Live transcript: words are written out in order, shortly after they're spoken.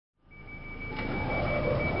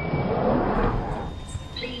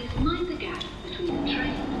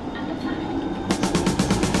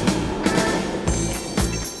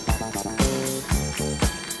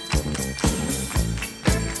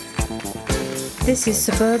This is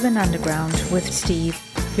Suburban Underground with Steve,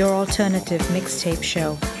 your alternative mixtape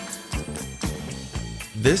show.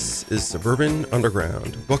 This is Suburban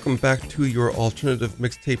Underground. Welcome back to your alternative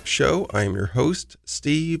mixtape show. I am your host,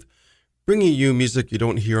 Steve, bringing you music you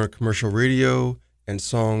don't hear on commercial radio and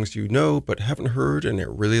songs you know but haven't heard in a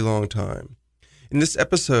really long time. In this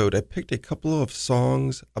episode, I picked a couple of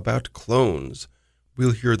songs about clones.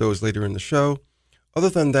 We'll hear those later in the show. Other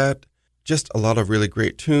than that, just a lot of really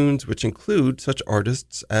great tunes, which include such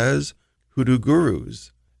artists as Hoodoo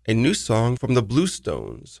Gurus, a new song from the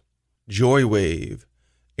Bluestones, Joy Wave,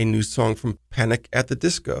 a new song from Panic at the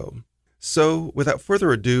Disco. So, without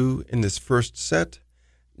further ado, in this first set,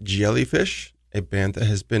 Jellyfish, a band that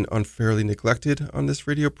has been unfairly neglected on this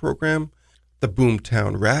radio program, the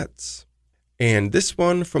Boomtown Rats, and this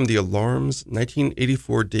one from the Alarm's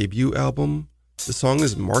 1984 debut album. The song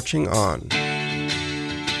is Marching On.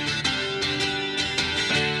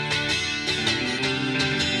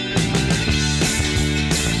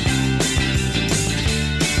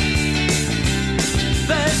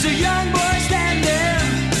 There's a young boy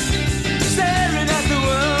standing, staring at the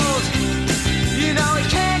world. You know he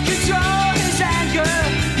can't control his anger.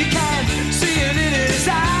 You can't see it in his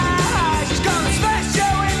eyes. He's gonna smash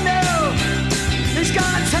your window. He's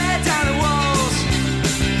gonna tear down the walls.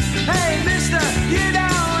 Hey, mister, you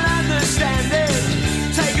don't understand it.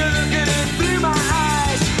 Take a look at it through my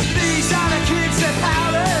eyes. These are the kids that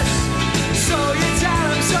powerless. So you tell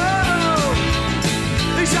them so.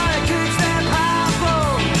 These are the kids that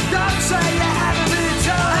powerful. Don't say you haven't been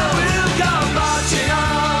told. And we'll go marching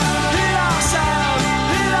on. Hit our sound,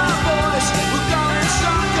 hit our voice. We're going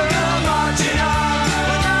stronger, marching on.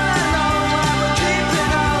 We're not alone and we're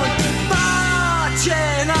keeping on.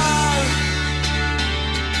 Marching on.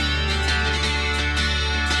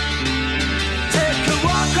 Take a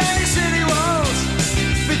walk round the city walls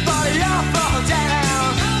before you all fall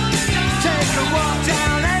down. Take a walk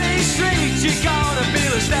down any street. You're gonna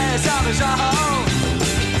feel the stairs of his home.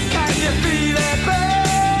 Can you feel it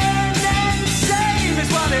burning? Same is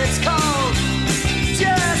what it's called.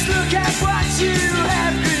 Just look at what you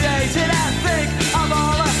have created and think of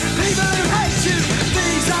all the people who hate you.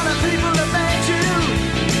 These are the people that made you.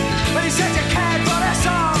 When you said you cared for their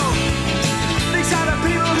soul. These are the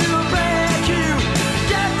people who will break you.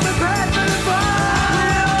 Get prepared for the fall.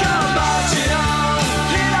 We'll go marching on.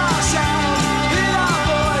 Hit our sound, hit our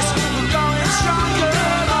voice. We're going stronger,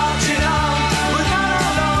 marching on.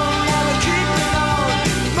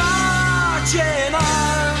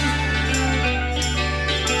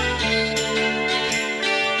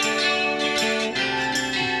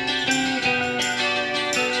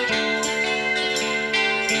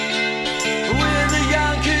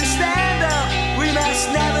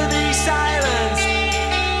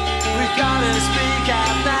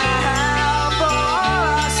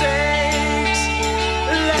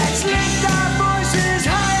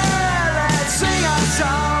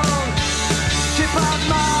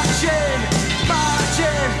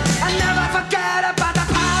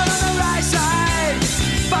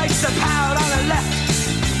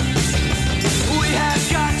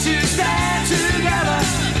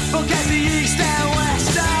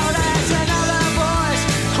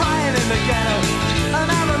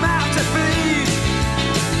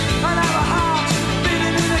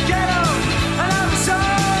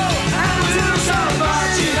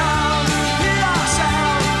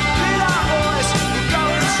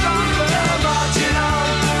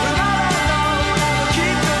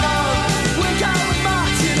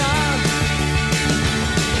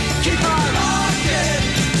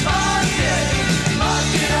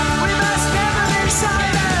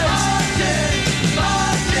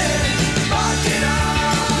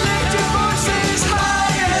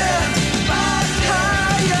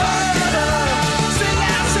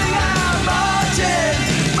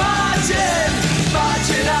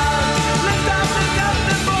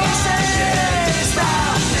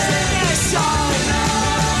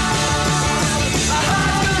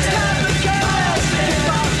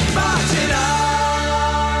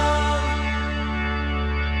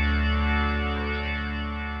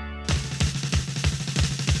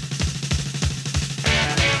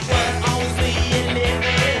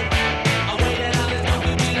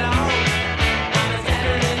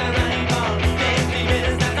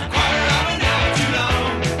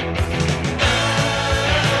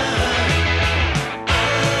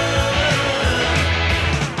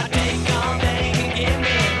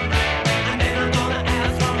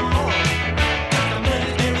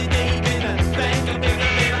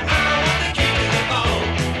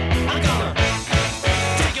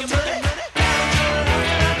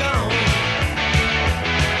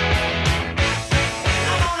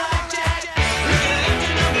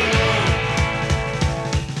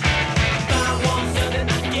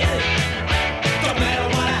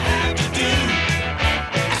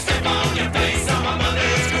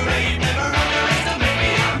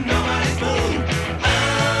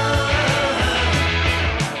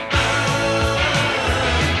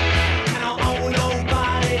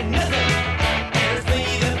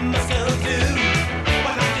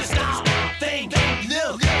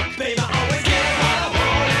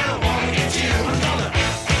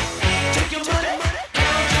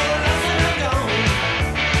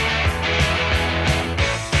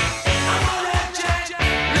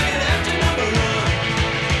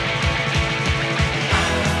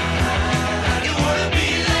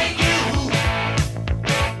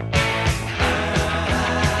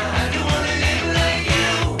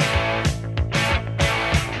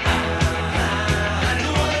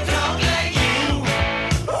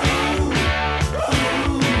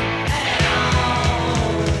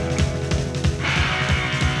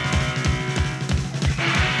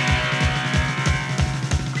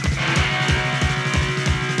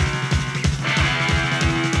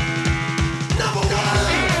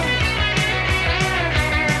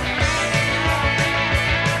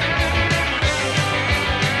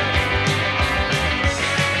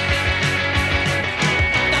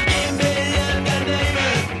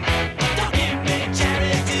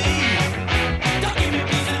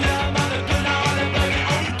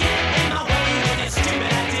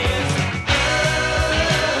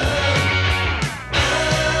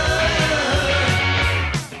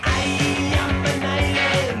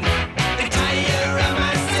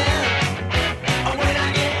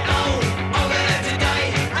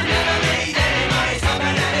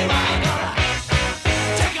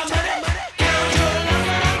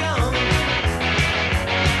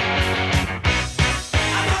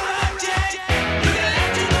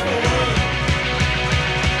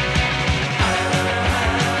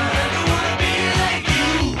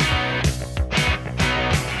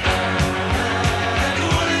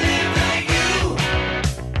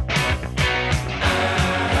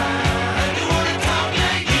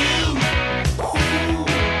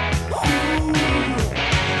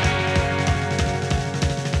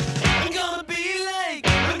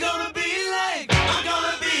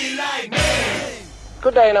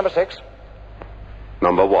 stay, number 6.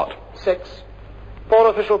 Number what? 6. For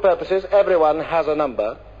official purposes, everyone has a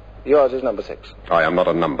number. Yours is number 6. I am not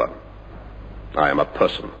a number. I am a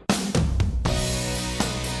person.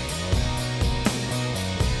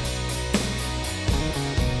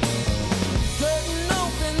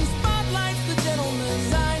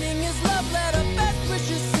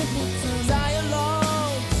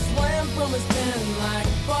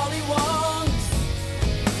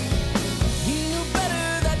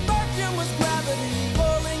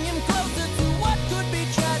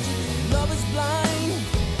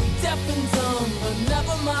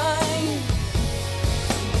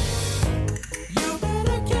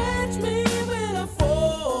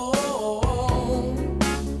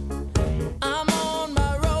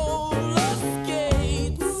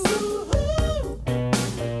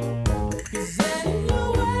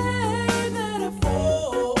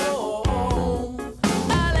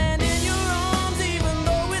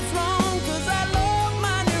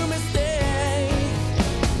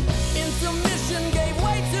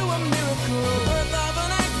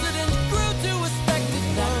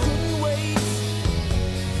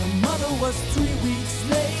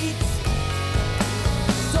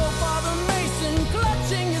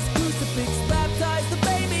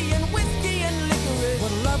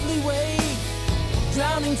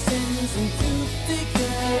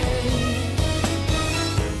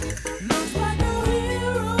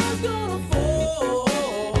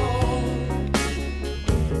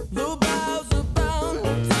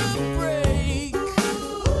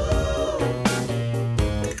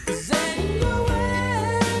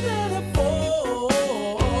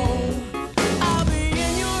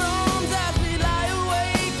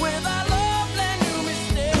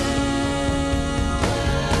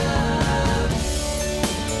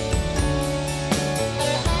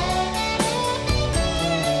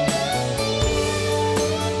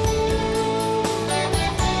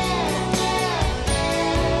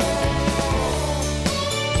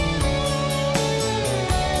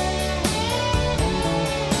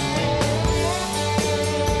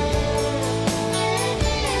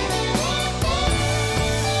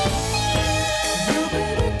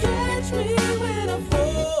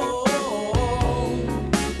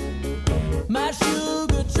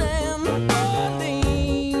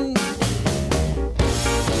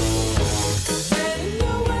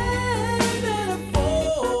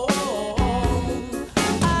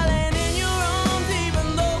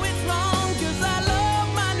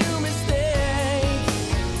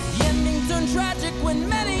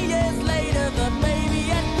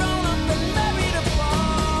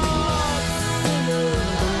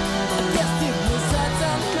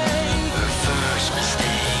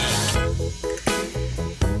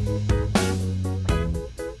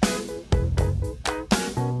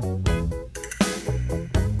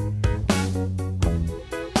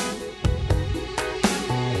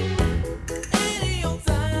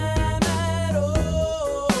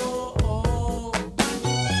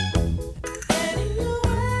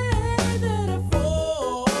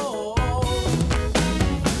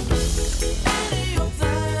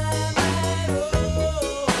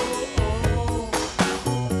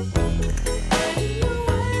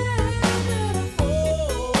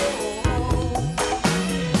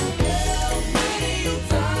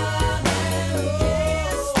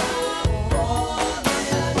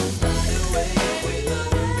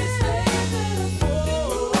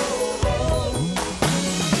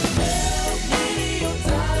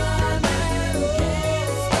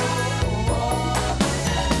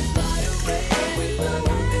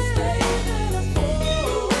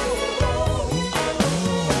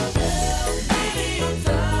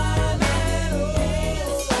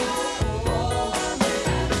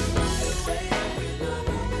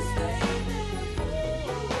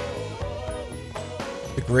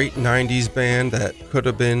 Great 90s band that could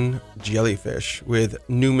have been Jellyfish with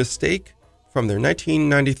New Mistake from their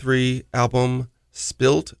 1993 album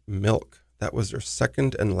Spilt Milk. That was their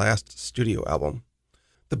second and last studio album.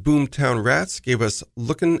 The Boomtown Rats gave us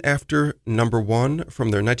Lookin' After Number 1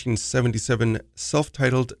 from their 1977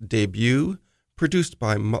 self-titled debut, produced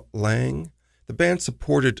by Mutt Lange. The band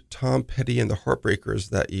supported Tom Petty and the Heartbreakers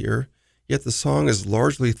that year, yet the song is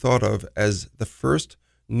largely thought of as the first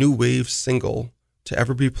new wave single to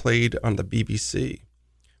ever be played on the BBC,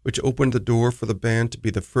 which opened the door for the band to be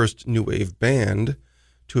the first new wave band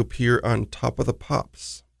to appear on Top of the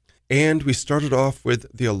Pops. And we started off with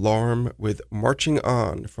The Alarm with Marching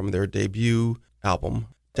On from their debut album,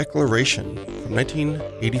 Declaration from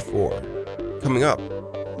 1984. Coming up,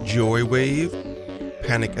 Joy Wave,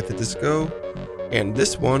 Panic at the Disco, and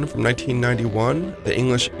this one from 1991, the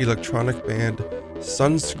English electronic band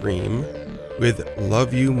Sunscream with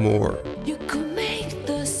Love You More. You could make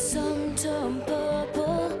the sun turn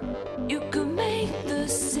purple. You could make the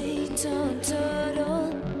sea turn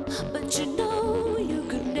turtle. But you know you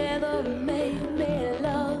could never make me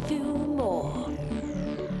love you more.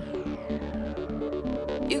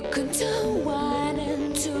 You could turn wine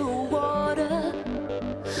into water,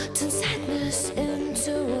 turn sadness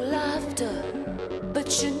into laughter.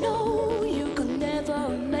 But you know you could never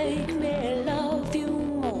make me love you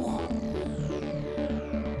more.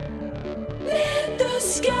 Let the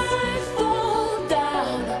sky fall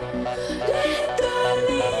down, let the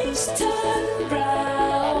leaves turn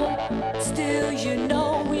brown. Still you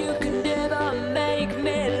know you can never make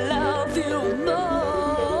me love you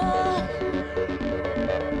more.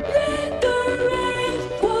 Let the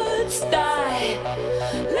redwoods die,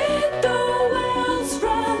 let the wells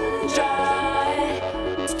run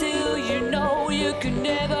dry. Still you know you can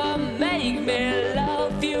never make me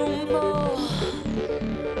love you more.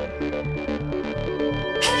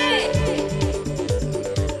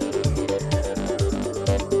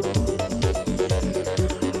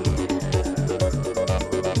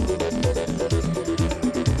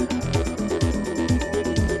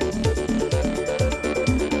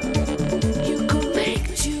 You could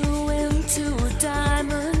make dew into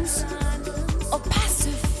diamonds or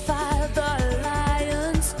pacify the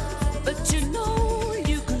lions, but you know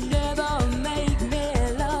you could never make me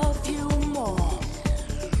love you more.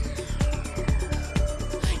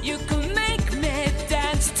 You could make me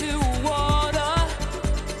dance to water,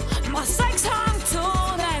 my sex hung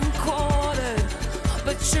torn and quartered,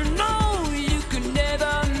 but you know you could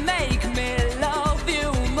never make me love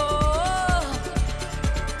you more.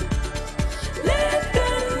 Let the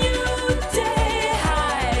new day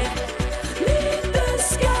hide, leave the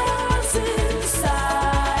scars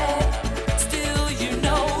inside. Still you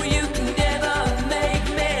know you can never make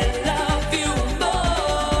me love you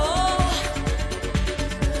more.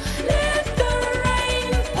 Let the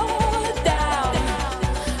rain pour down,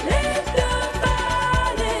 let the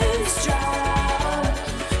valleys drown.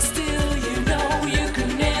 Still you know you can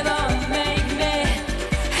never make me.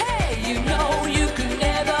 Hey, you know you can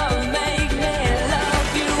never make me love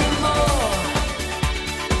you more.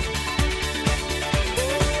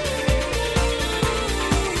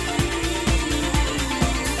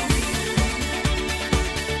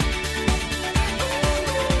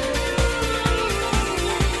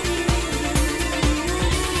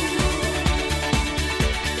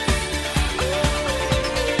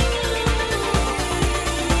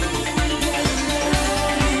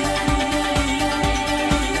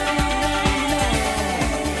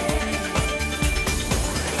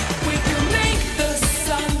 We can make the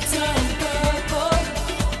sun turn purple.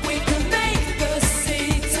 We can make the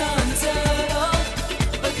sea turn turtle.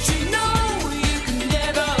 But you know you can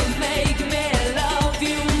never make me love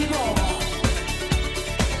you more.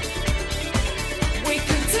 We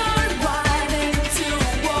can turn wine into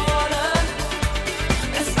water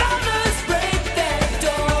as fathers break their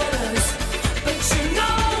daughters. But you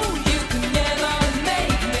know you can never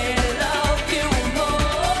make me love you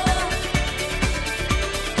more.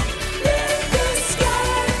 Let the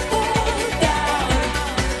sky fall down,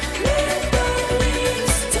 let the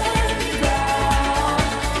leaves turn brown.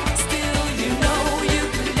 Still you know you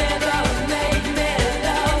can never make me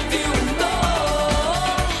love you more.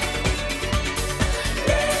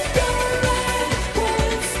 Let the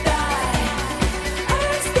redwoods die,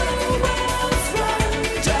 as the wells run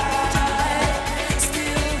dry.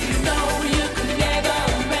 Still you know you can never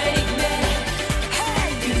make me. Hey,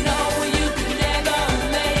 you know you can never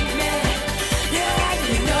make me. Yeah,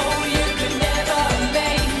 you know you can never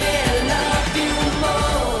make me love you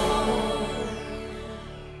more.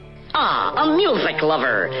 Ah, a music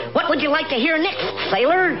lover. What would you like to hear next,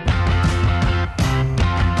 sailor?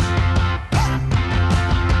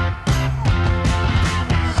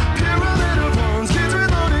 Pyramid of ones, kids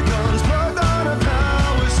with loaded guns, plugged on a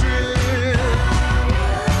power strip.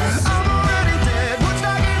 I'm already dead, what's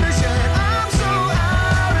stuck in the shed? I'm so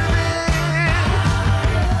out of it.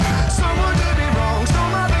 Someone did me wrong,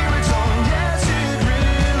 stole my favorite song. Yes, it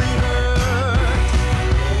really hurt.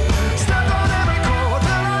 Stepped on every chord,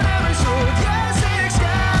 fell on every sword. Yes,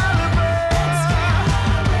 Excalibur.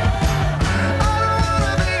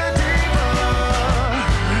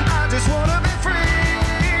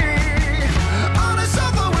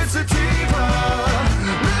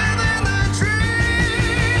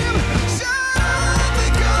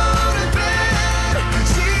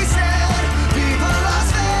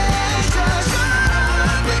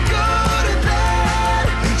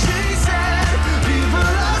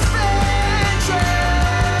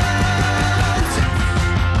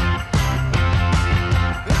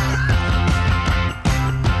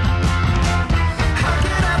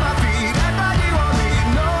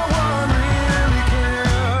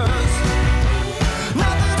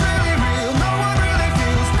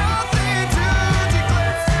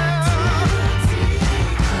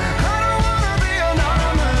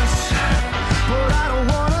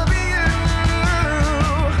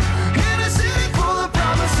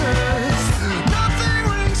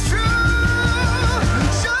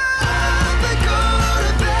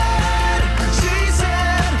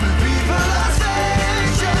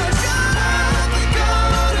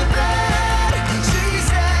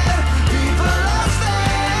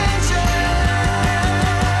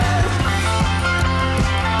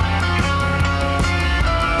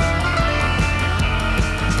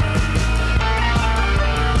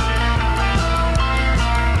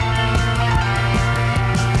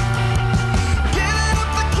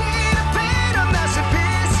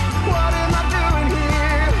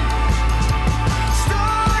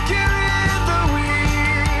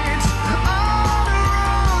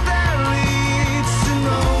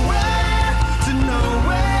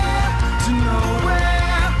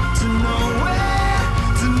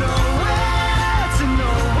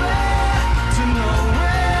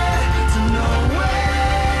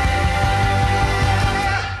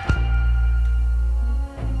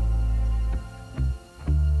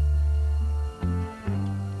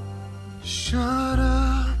 Shut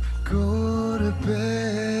up, go to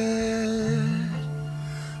bed.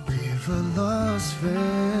 We've lost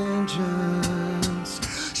vengeance.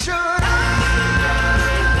 Shut up.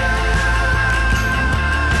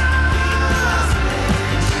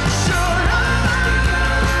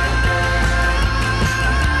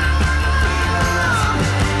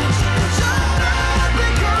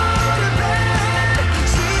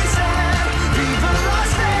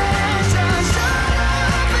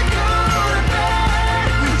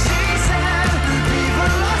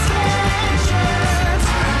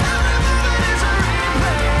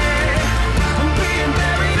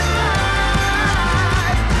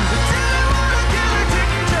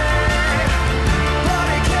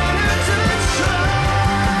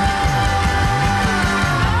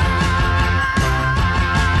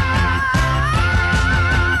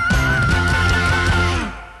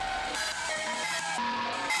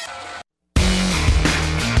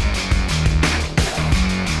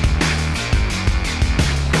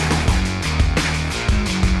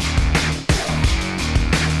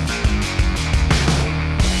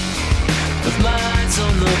 With minds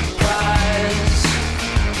on the prize,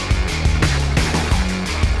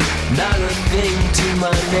 not a thing to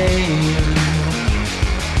my name.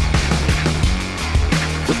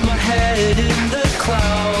 With my head in the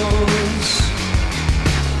clouds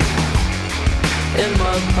and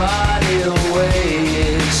my body a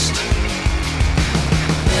waste.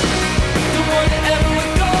 Don't wanna ever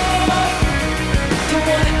go, don't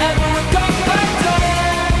wanna ever go back down.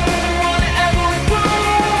 Don't wanna ever go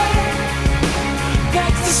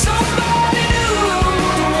back to somebody new.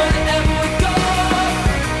 Don't wanna ever go,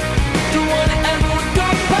 don't wanna ever go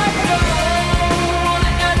back down. Don't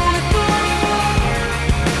wanna ever go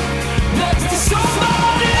next to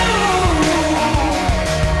somebody new.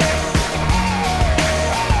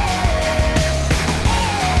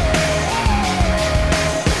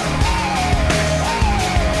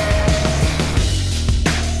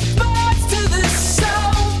 Vibes to this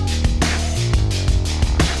sound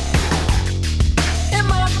in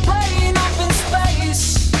my brain up in space.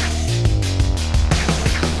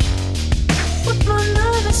 With my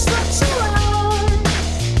nervous slips around,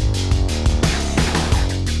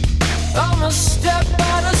 I'm a step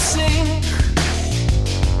out of sync.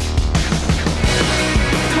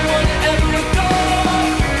 Don't wanna ever go,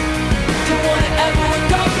 don't wanna ever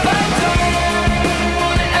go back down. Don't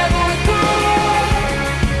wanna ever go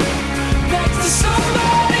next to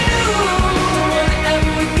somebody new. Don't wanna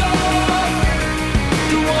ever go,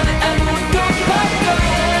 don't wanna ever go back down.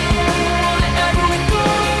 Don't wanna ever go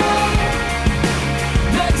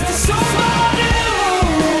next to somebody new.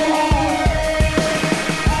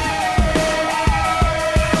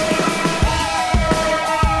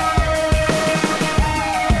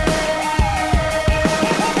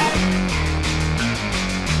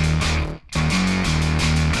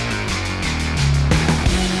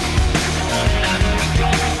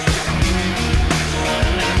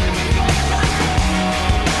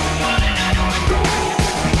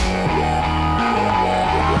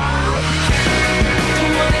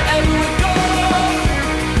 Don't wanna ever go,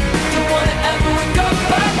 don't wanna ever go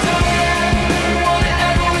back down. Don't wanna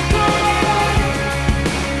ever go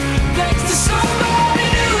next to somebody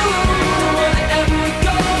new. Don't wanna ever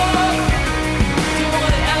go, don't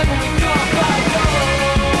wanna ever go back down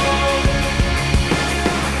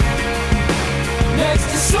next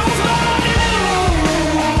to somebody new.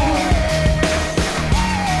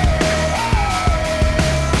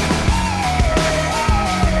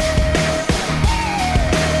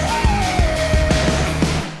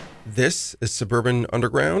 This is Suburban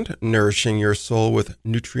Underground, nourishing your soul with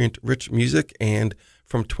nutrient-rich music, and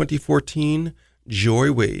from 2014,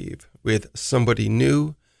 Joy Wave with Somebody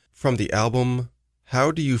New from the album How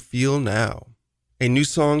Do You Feel Now? A new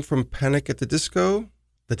song from Panic at the Disco,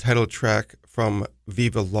 the title track from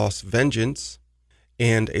Viva Lost Vengeance,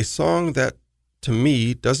 and a song that, to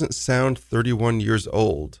me, doesn't sound 31 years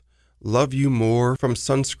old, Love You More from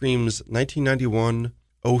Sunscream's 1991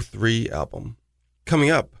 03 album. Coming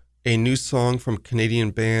up, a new song from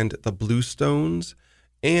Canadian band The Bluestones,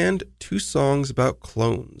 and two songs about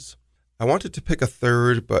clones. I wanted to pick a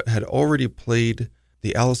third, but had already played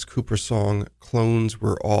the Alice Cooper song Clones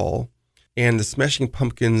Were All, and the Smashing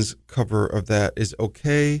Pumpkins cover of that is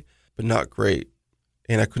okay, but not great,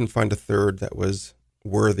 and I couldn't find a third that was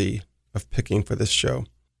worthy of picking for this show.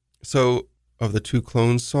 So, of the two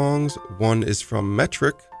Clones songs, one is from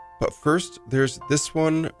Metric, but first there's this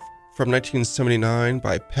one from 1979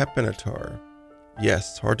 by Pat Benatar.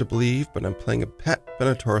 Yes, hard to believe, but I'm playing a Pat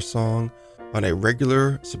Benatar song on a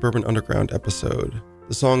regular Suburban Underground episode.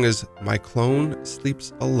 The song is My Clone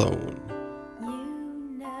Sleeps Alone.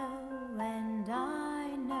 You know and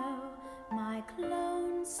I know my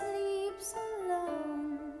clone sleeps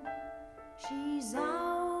alone. She's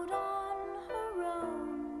out on her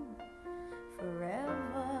own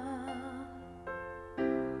forever.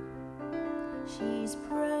 She's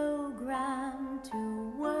programmed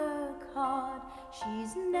to work hard.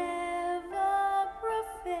 She's never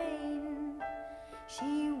profane.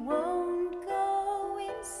 She won't go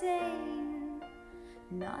insane,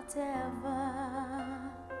 not ever.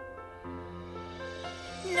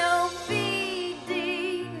 No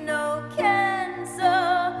feeding, no cancer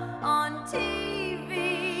on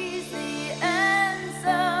TV's the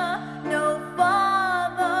answer. No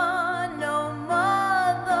father, no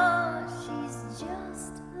mother. She's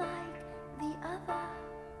just like the other.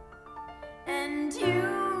 And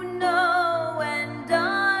you know and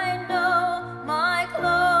I know my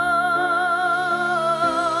clone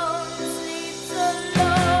sleeps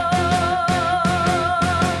alone.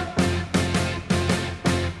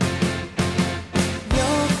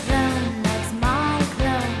 Your clone loves my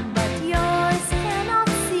clone, but yours cannot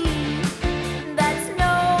see. That's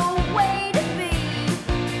no way to be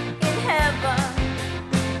in heaven.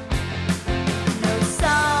 No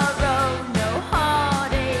sorrow, no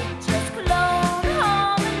heartache, just clone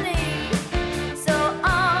harmony. So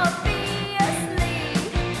obviously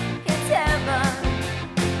it's heaven.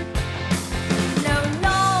 No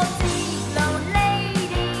naughty clone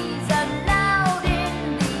ladies allowed in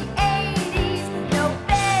the 80s. No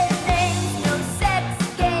bed names, no sex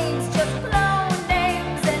games, just clone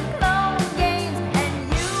names and clone games. And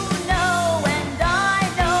you know and I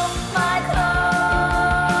know my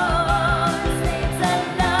clone sleeps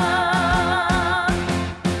alone.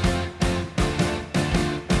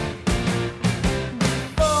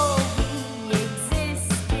 Before we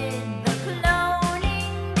existed, the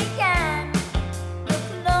cloning began. The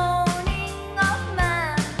cloning of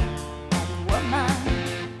man and woman.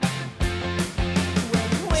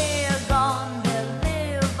 When we're gone, they'll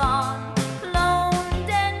live on, cloned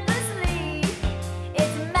endlessly.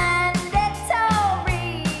 It's mandatory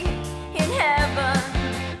in heaven.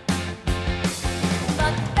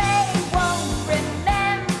 But they won't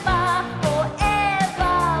remember or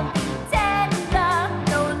ever be tender.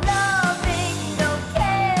 No loving, no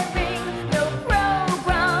caring, no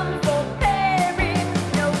program for pairing.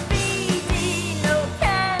 No BD, no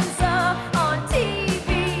cancer on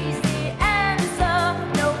TV's the answer.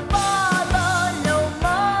 No father, no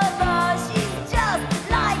mother. She's just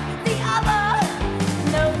like the other.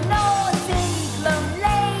 No naughty clone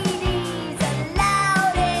ladies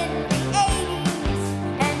allowed in the 80s.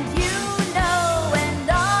 And you know and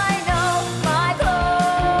I know my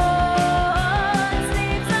clone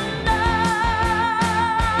sleeps alone.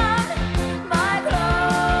 My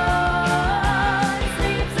clone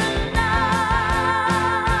sleeps alone.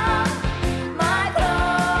 My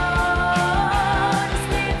clone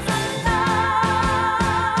sleeps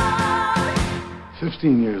alone.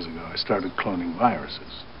 15 years ago, I started cloning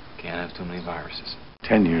viruses. Can't have too many viruses.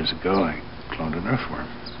 10 years ago, I cloned an earthworm.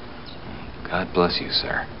 God bless you,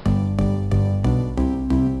 sir.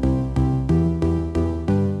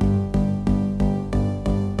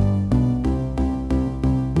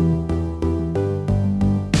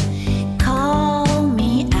 Call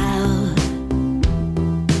me out.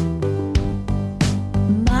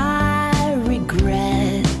 My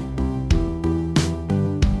regret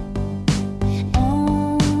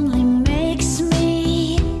only makes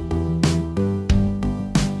me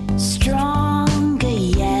stronger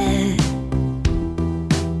yet.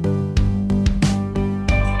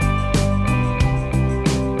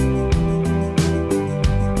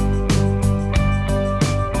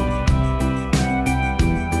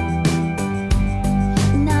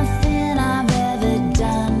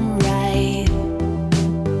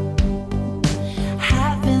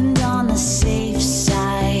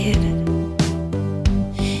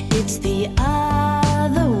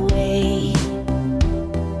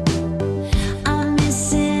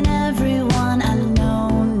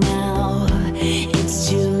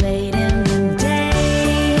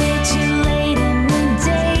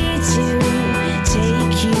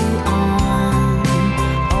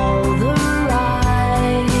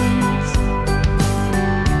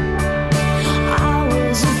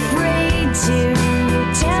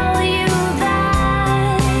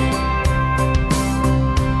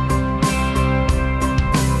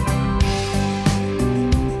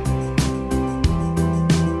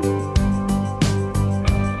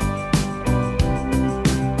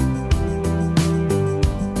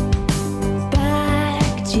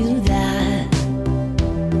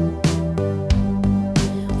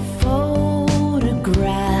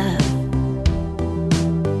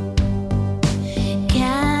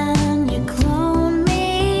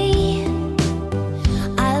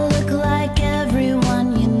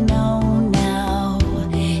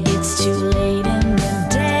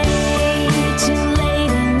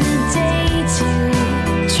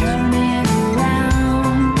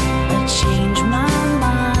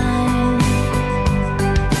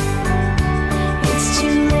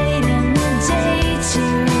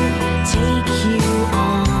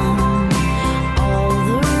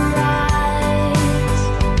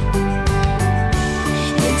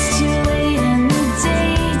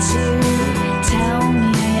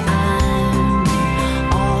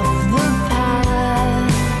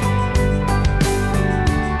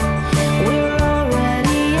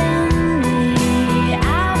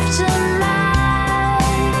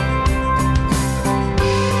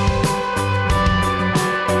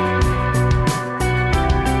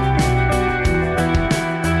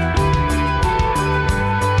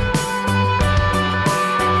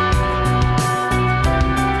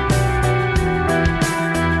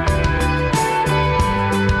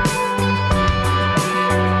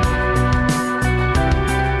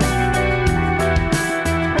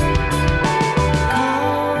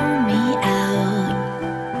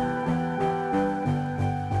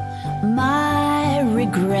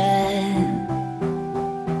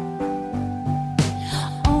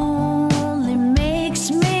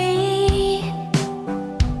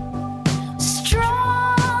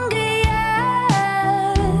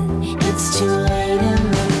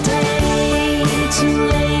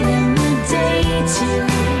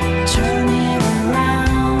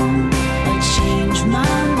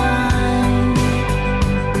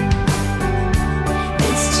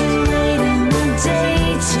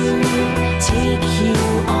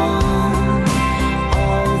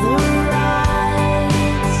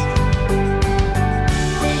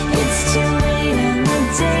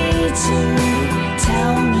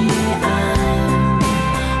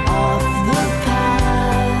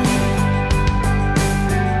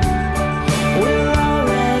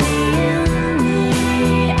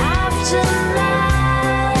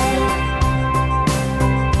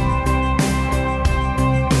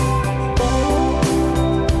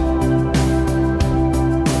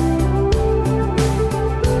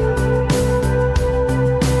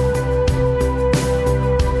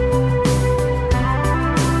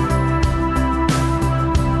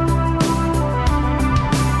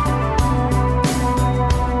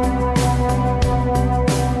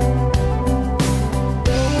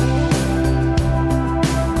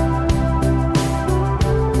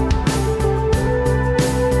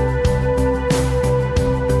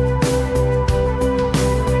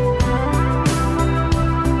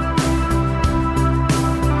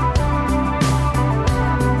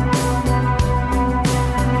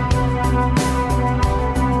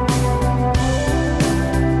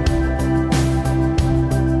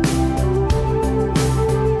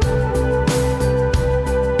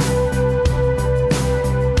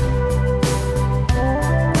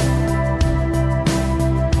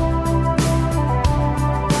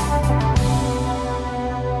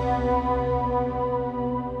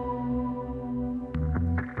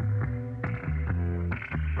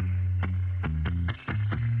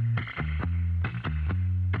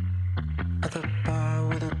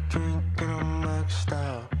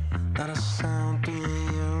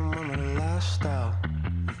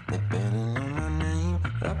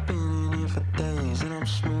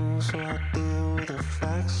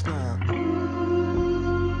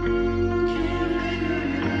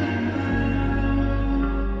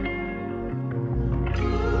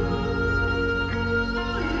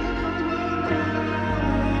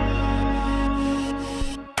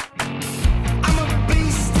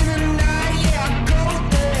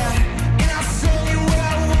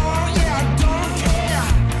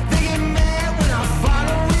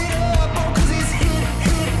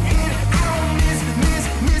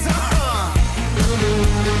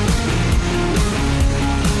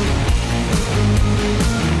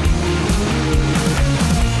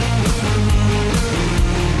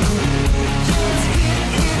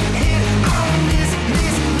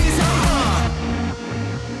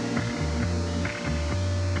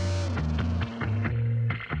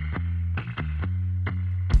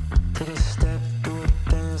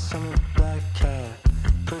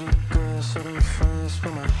 just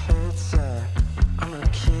where my head's at. I'm a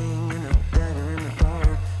king in the dead and in the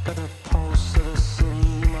dark. Got the pulse of the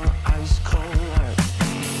city, my ice cold heart.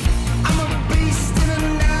 I'm a beast in the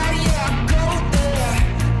night, yeah, I go there.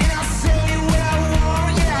 And I say what I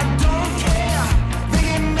want, yeah, I don't care. They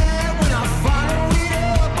get mad when I follow it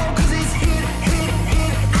up, oh, 'cause it's hit, hit,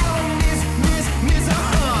 hit. I don't miss,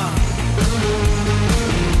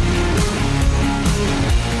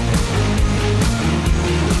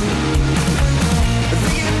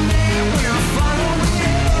 They get mad when I follow it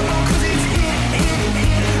up, oh, 'cause it's hit, hit,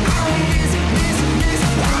 hit. I don't miss,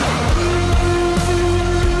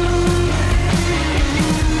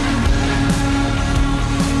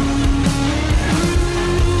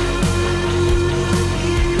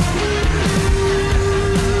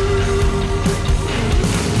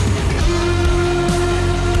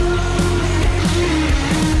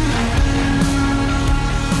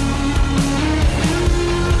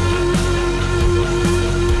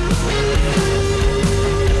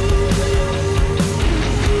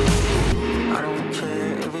 I don't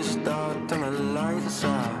care if it's dark and the lights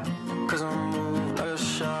out, 'cause I move like a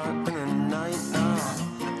shot in the night now.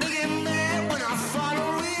 They get mad when I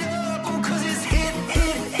follow it up, oh, 'cause it's hit,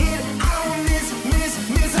 hit, hit. I don't miss,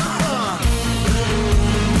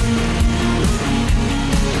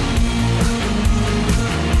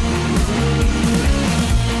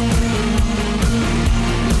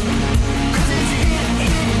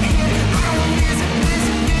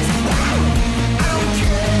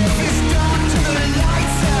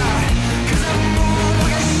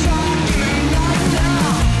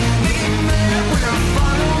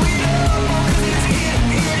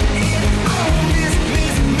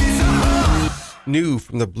 New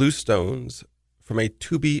from the Bluestones, from a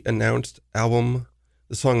to-be-announced album.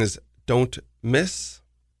 The song is Don't Miss.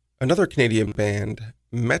 Another Canadian band,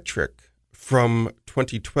 Metric, from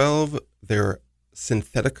 2012, their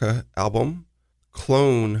Synthetica album.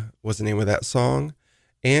 Clone was the name of that song.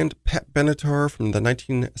 And Pat Benatar from the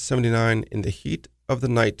 1979 In the Heat of the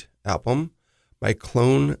Night album, My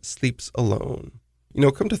Clone Sleeps Alone. You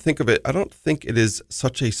know, come to think of it, I don't think it is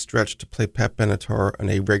such a stretch to play Pat Benatar on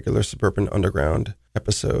a regular Suburban Underground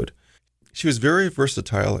episode. She was very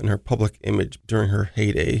versatile in her public image during her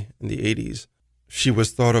heyday in the 80s. She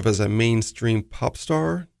was thought of as a mainstream pop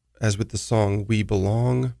star, as with the song We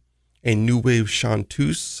Belong, a new wave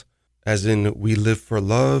chanteuse, as in We Live for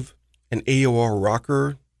Love, an AOR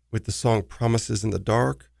rocker with the song Promises in the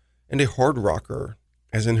Dark, and a hard rocker,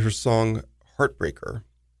 as in her song Heartbreaker.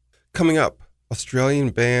 Coming up,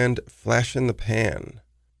 Australian band Flash in the Pan,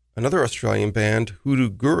 another Australian band, Hoodoo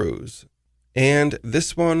Gurus, and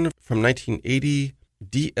this one from 1980,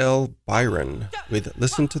 D.L. Byron with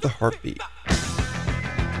Listen to the Heartbeat.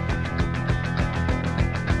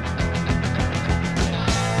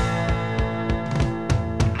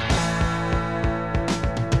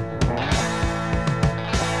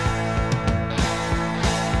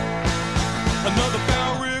 Another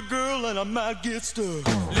Bowery girl and I might get stuck.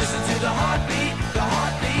 Listen to the heartbeat,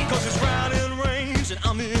 'cause it's right in range and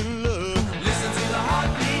I'm in love. Listen to the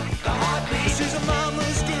heartbeat, she's a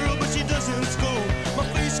mama's girl but she doesn't scold. My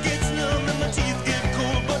face gets numb and my teeth get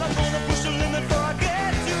cold, but I'm gonna push the limit before I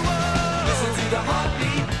get too old. Listen to the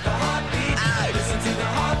heartbeat, listen to the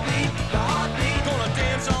heartbeat, gonna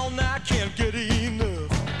dance all night, can't get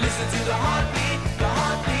enough. Listen to the heartbeat,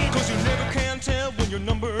 'cause you never can tell when your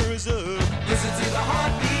number is up. Listen to the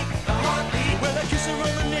heartbeat, well I kiss her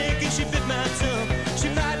on the neck and she bit my tongue. She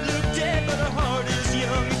might look dead but her heart is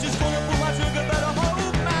young. It's just gonna pull my trigger but I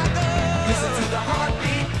hope my gun. Listen to the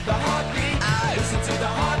heartbeat, listen to the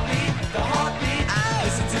heartbeat,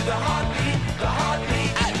 listen to the heartbeat,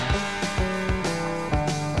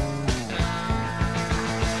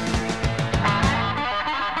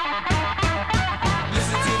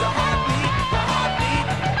 Listen to the heartbeat,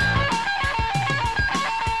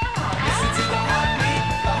 listen to the heartbeat,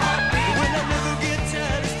 When I never get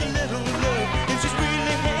tired, it's the little love. And she's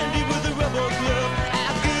really handy with a rubber glove.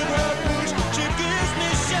 I give her a push, she gives me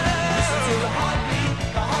shove. Listen to the heartbeat,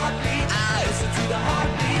 listen to the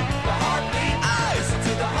heartbeat, listen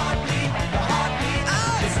to the heartbeat,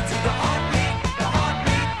 listen to the heartbeat,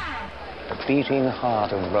 The beating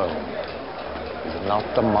heart of Rome is not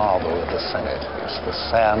the marble of the Senate, it's the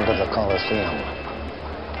sand of the Colosseum.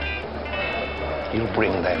 You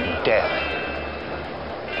bring them death,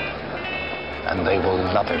 and they will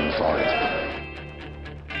love him for it.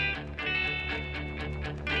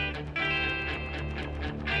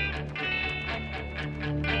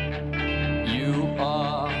 You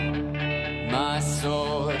are my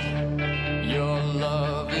sword. Your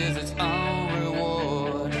love is its own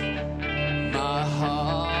reward. My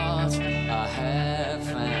heart I have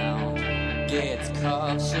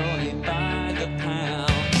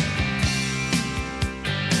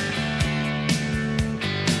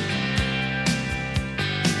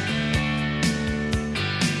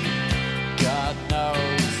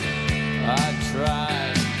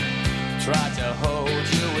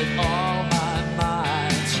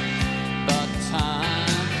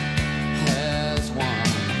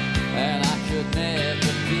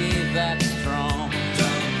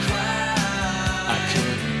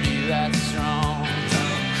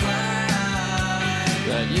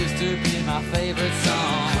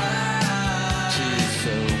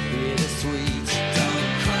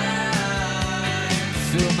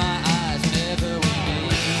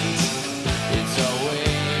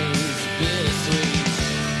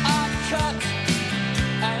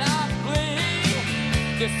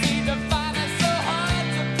You seem to find it so hard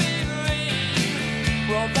to believe.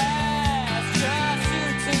 Well, that's just you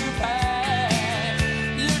too bad.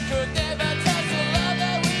 You could never touch the love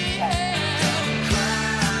that we had.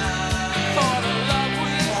 For the love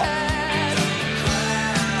we had.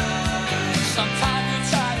 Sometimes you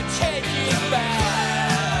try to take it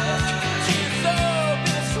back. Tears so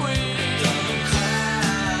bittersweet.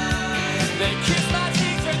 They kiss my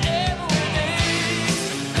cheeks and every day.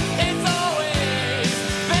 It's always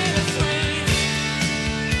bittersweet.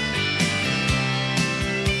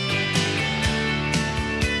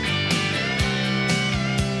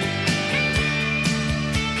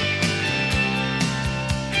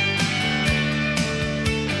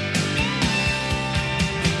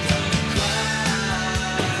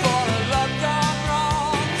 For a love gone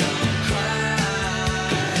wrong.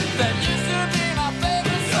 That used to be my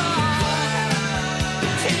favorite song.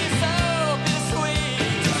 Tears so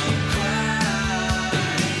bittersweet.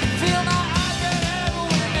 Feel my eyes get ever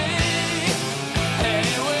with me.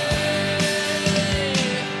 Anyway,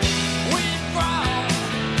 we've grown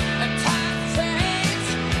and times change.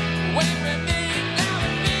 When we meet now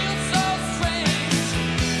it feels so strange.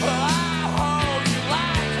 Well, I hold you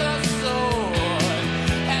like a sword,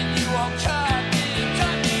 and you won't cut me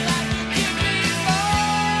like you did before.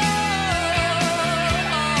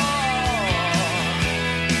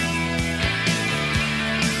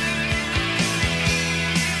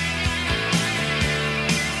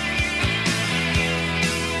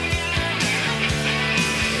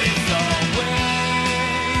 It's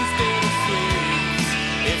always bittersweet.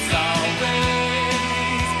 It's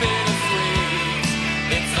always bittersweet.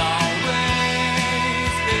 It's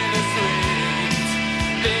always bittersweet.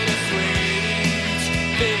 Bittersweet.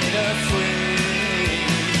 Bittersweet.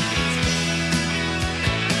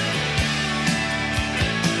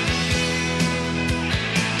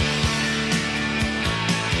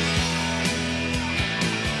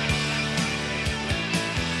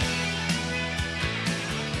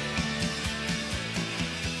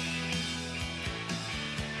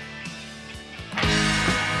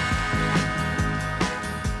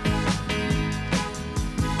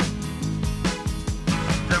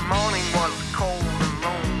 The morning was cold and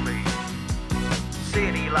lonely.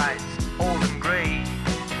 City lights old and gray.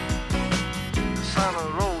 The sun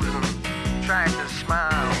arose and tried to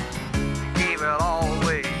smile and gave it all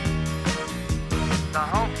away. The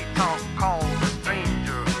honky tonk called the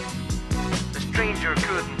stranger. The stranger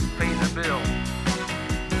couldn't pay the bill.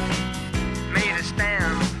 Made a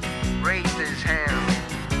stand, raised his hand,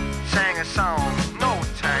 sang a song, no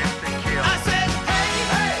time to kill. I said, hey,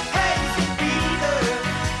 hey, hey, St. Peter,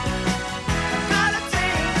 I've got a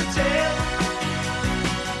tale to tell.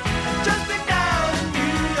 Just been down in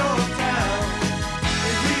New York town.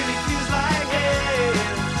 It really feels like hell.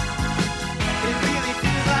 It really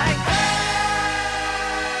feels like hell.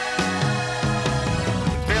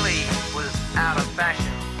 Billy was out of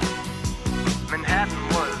fashion. Manhattan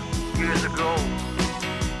was years ago.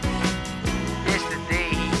 Yesterday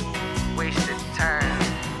he wasted time.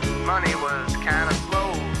 Money was kind of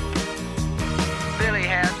slow. Billy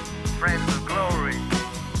had friends of glory.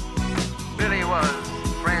 Billy was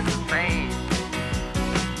friends of fame.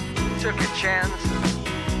 Took a chance,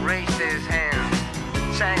 raised his hand,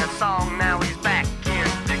 sang a song, now he's back in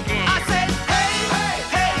the game. I said, hey, hey,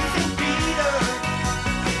 hey, St. Peter,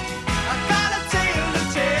 I've got a tale to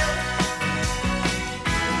tell.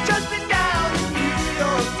 Just been down in New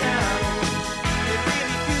York town. It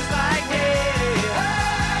really feels like hell.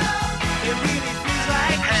 It really feels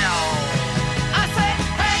like Hell. I said,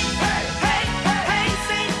 hey, hey, hey, hey,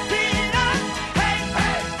 St. Peter. Hey,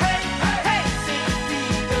 hey, hey, hey, St.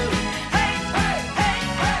 Peter. Hey, hey, hey,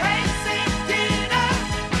 hey, St. Peter.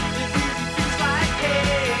 It really feels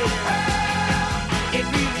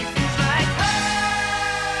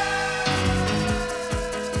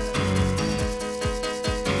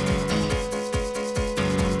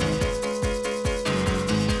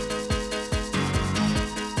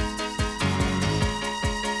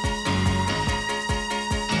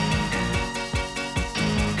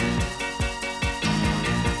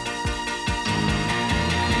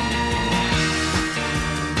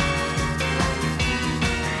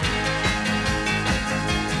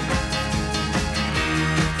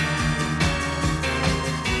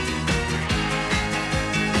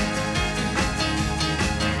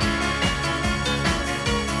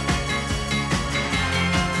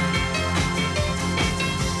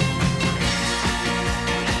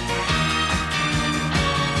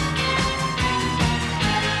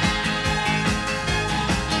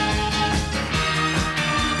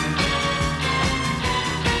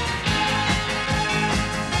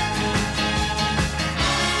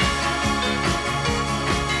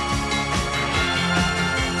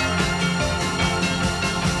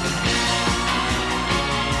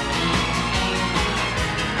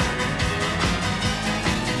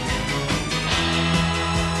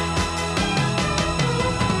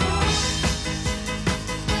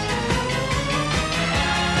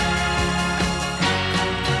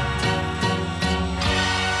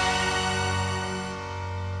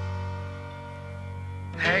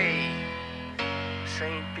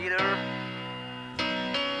St. Peter,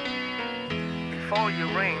 before you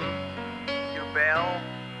ring your bell,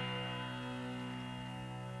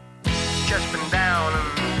 just been down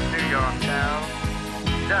in New York town,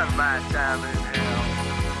 done my time in hell,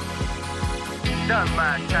 done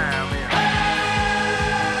my time in hell.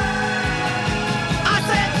 I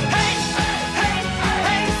said, hey, hey,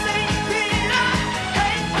 hey, St. Peter,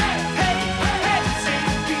 hey, hey, hey, St.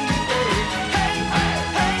 Peter, hey,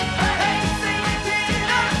 hey, hey, St.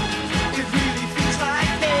 Peter. It really feels like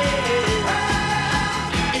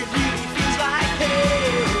hell. It really feels like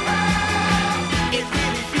hell. It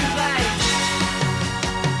really feels like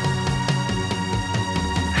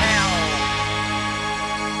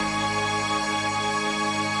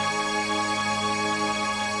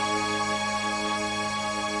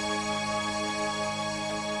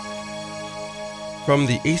From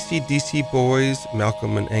the AC/DC Boys,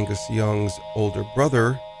 Malcolm and Angus Young's older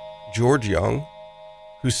brother, George Young,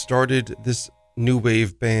 who started this new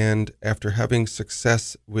wave band after having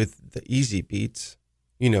success with the Easy Beats,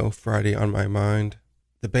 you know, Friday on My Mind.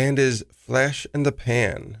 The band is Flash and the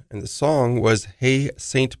Pan, and the song was Hey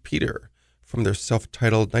St. Peter from their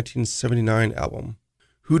self-titled 1979 album.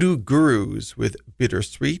 Hoodoo Gurus with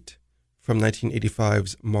Bittersweet from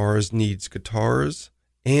 1985's Mars Needs Guitars,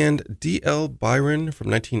 and D.L. Byron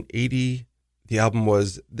from 1980. The album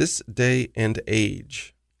was This Day and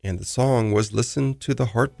Age, and the song was Listen to the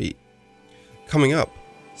Heartbeat. Coming up,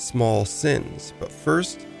 Small Sins, but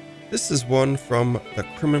first, this is one from the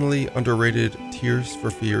criminally underrated Tears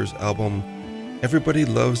for Fears album, Everybody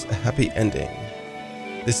Loves a Happy Ending.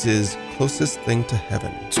 This is Closest Thing to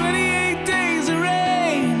Heaven. 28 days of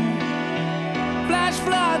rain, flash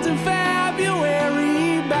floods in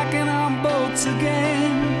February, backing on boats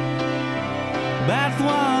again.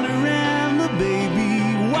 Bathwater and the baby,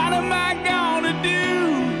 what am I gonna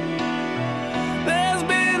do? There's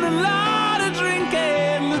been a lot of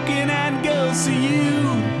drinking, looking at girls to you,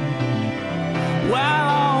 while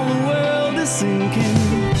all the world is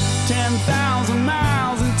sinking 10,000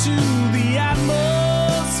 miles into the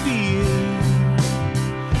atmosphere.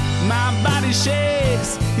 My body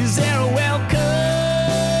shakes, is there a welcome?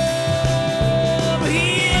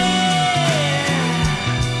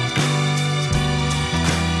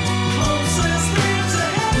 Closest thing to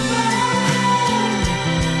heaven.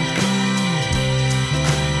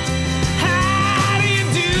 How do you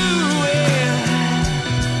do it?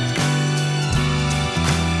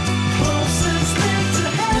 Closest thing to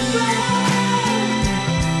heaven.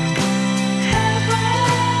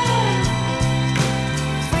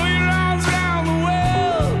 Throw your arms around the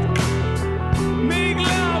world, make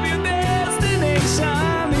love your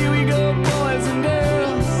destination. Here we go, boys and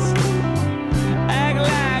girls, act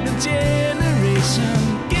like a generation.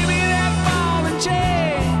 Give me that ball and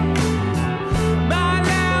chain. By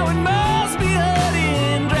now it must be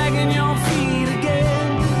hurting, dragging your feet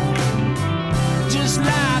again, just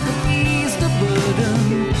like a Easter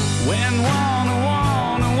burden. When one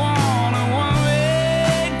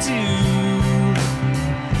way to,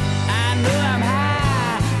 I know I'm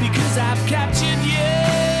high because I've captured you.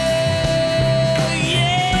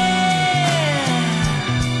 Yeah.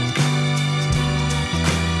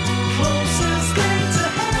 Closest thing to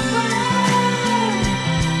heaven.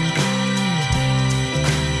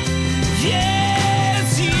 Yeah,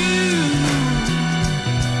 it's you.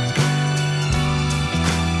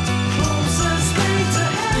 Closest thing to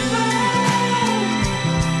heaven.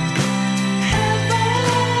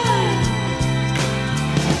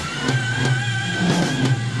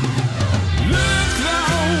 Look the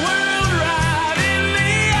world right in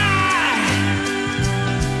the eye.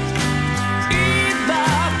 Eat the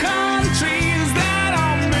countries that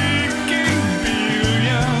are making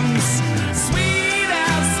billions. Sweet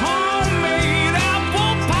as homemade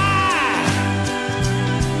apple pie.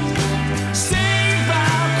 Save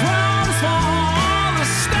our crumbs for all the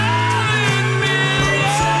starving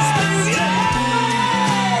millions. Yeah.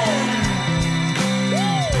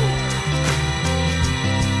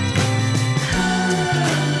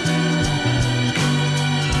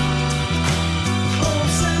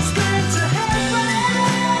 Closest thing to heaven.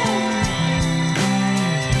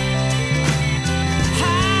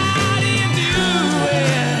 How do you do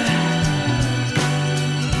it?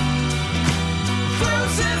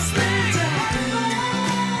 Closest thing to heaven.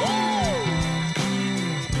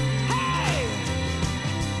 Hey.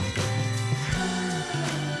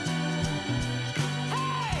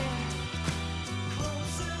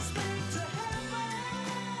 Closest thing to heaven.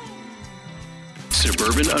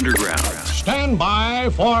 Suburban Underground. Stand by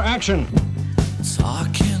for action.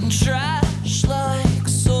 Talking trash like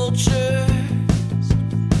soldiers.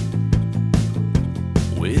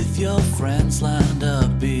 your friends lined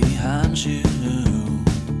up behind you.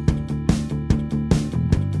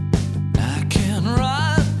 I can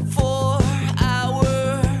run for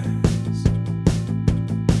hours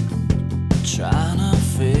trying to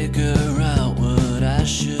figure out what I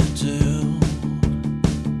should do.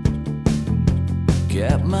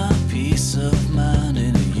 Get my peace of mind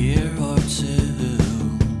in a year or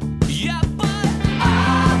two. Yeah, but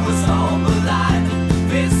I was on the line.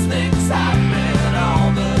 These things happen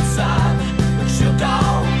all the time. But you go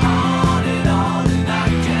on, and I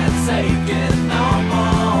can't take it no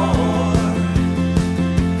more.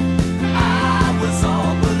 I was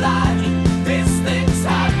on the line. These things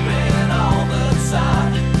happen all the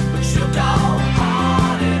time. But you go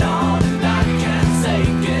on, and I can't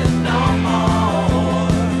take it no more.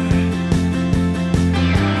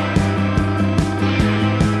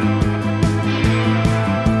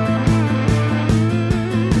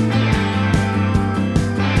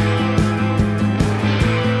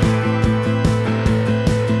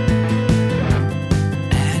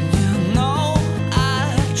 And you know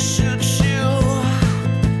I'd shoot you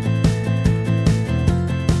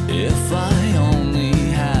if I only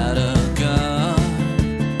had a gun.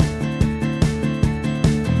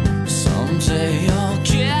 Someday I'll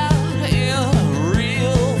get in a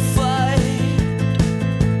real fight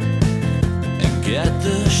and get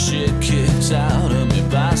the shit kicked out of me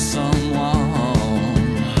by someone.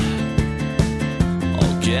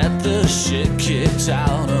 I'll get the shit kicked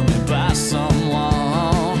out of me by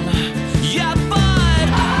someone. Yeah, but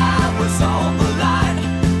I was on the line.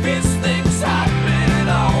 These things happen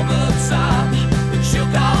all the time. But you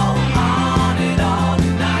go on, and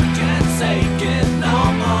I can't take it no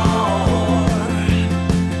more.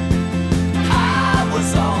 I was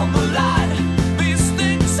on the line. These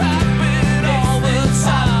things happen all the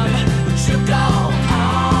time. But you go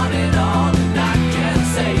on, and I can't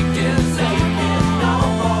take it no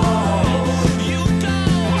more. You go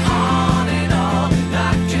on, and I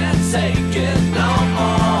can't take it no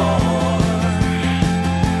more.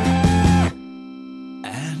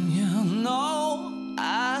 And you know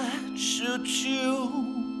I'd shoot you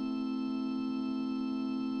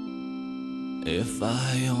if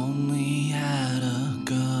I only had a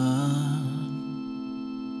gun.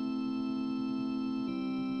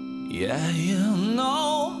 Yeah, you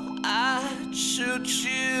know I'd shoot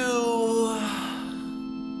you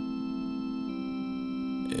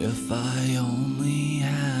if I only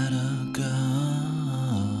had a gun.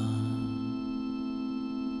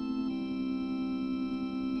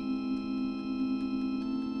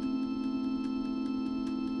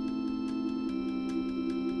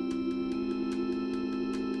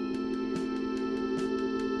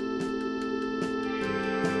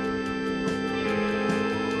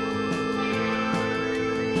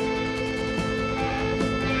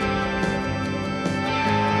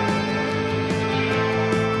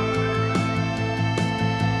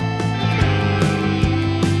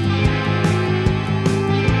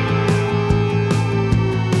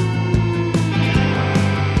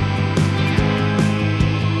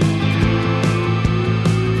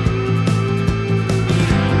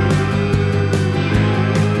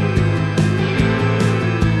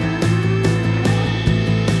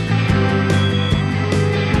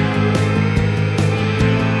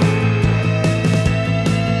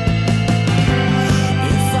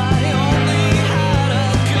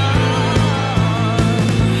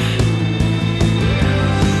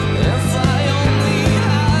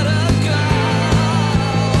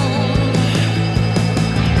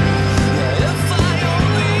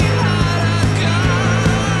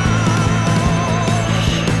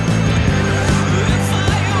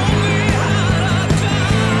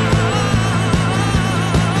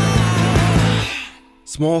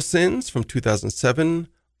 Small Sins from 2007,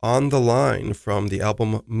 On the Line from the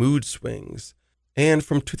album Mood Swings, and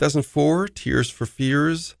from 2004, Tears for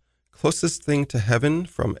Fears, Closest Thing to Heaven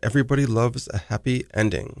from Everybody Loves a Happy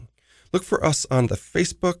Ending. Look for us on the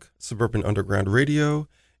Facebook, Suburban Underground Radio,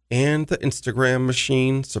 and the Instagram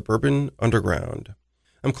machine, Suburban Underground.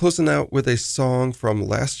 I'm closing out with a song from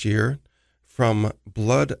last year from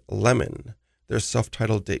Blood Lemon, their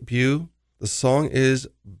self-titled debut. The song is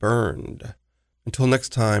Burned. Until next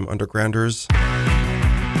time, Undergrounders.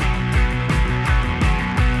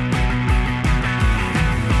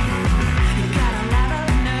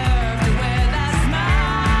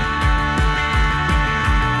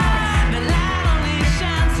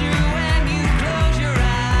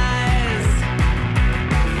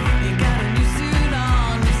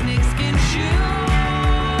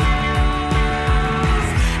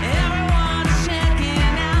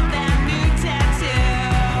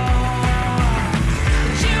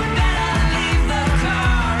 You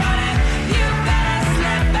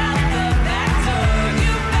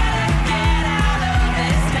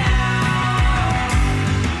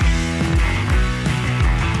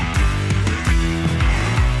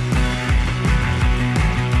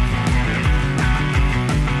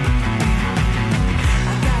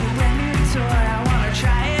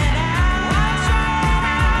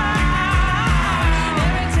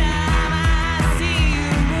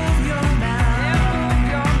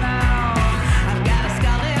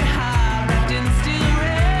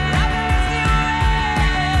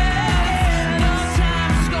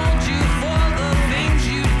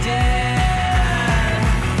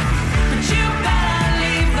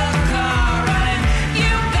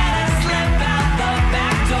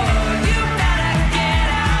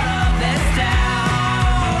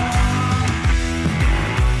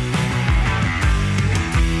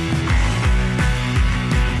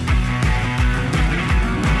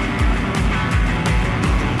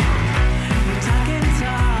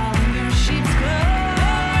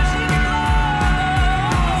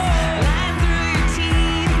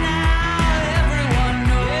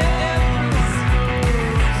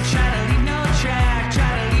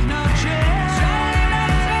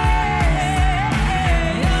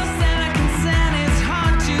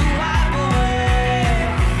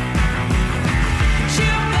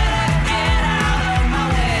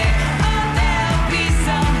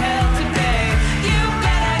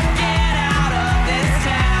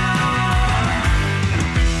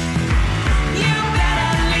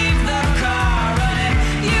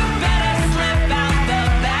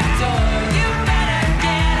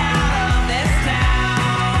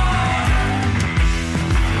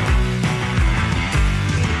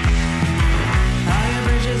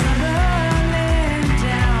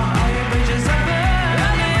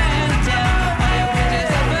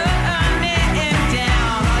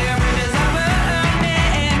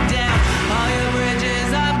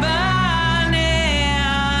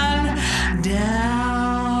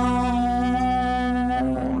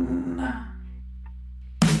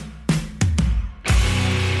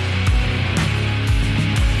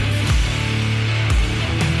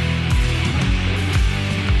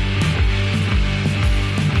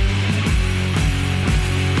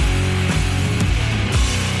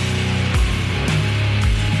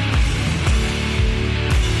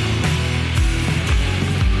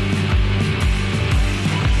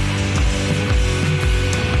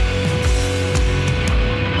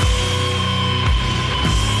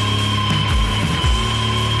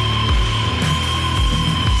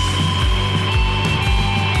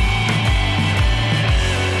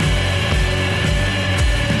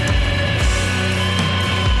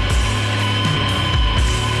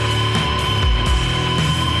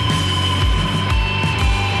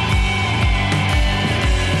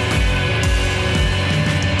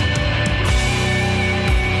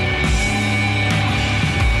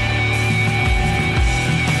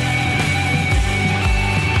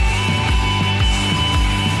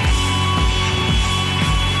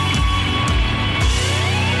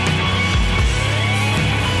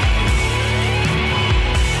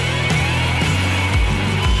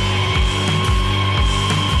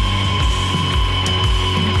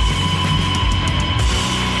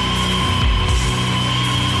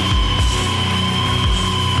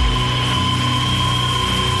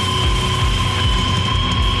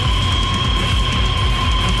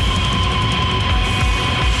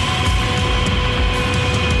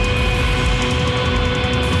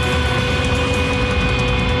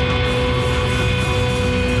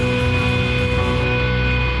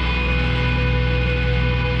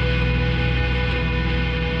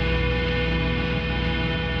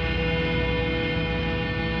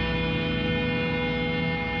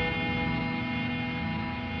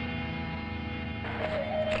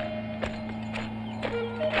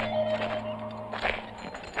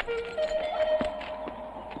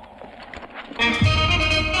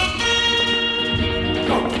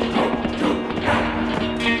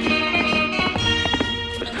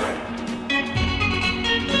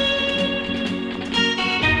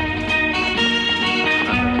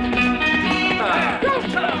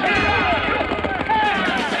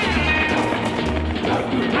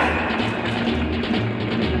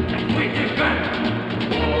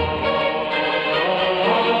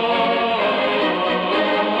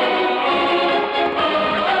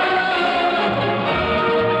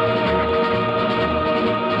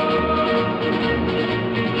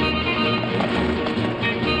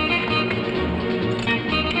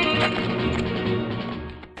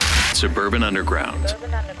Suburban Underground.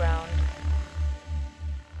 Urban Underground.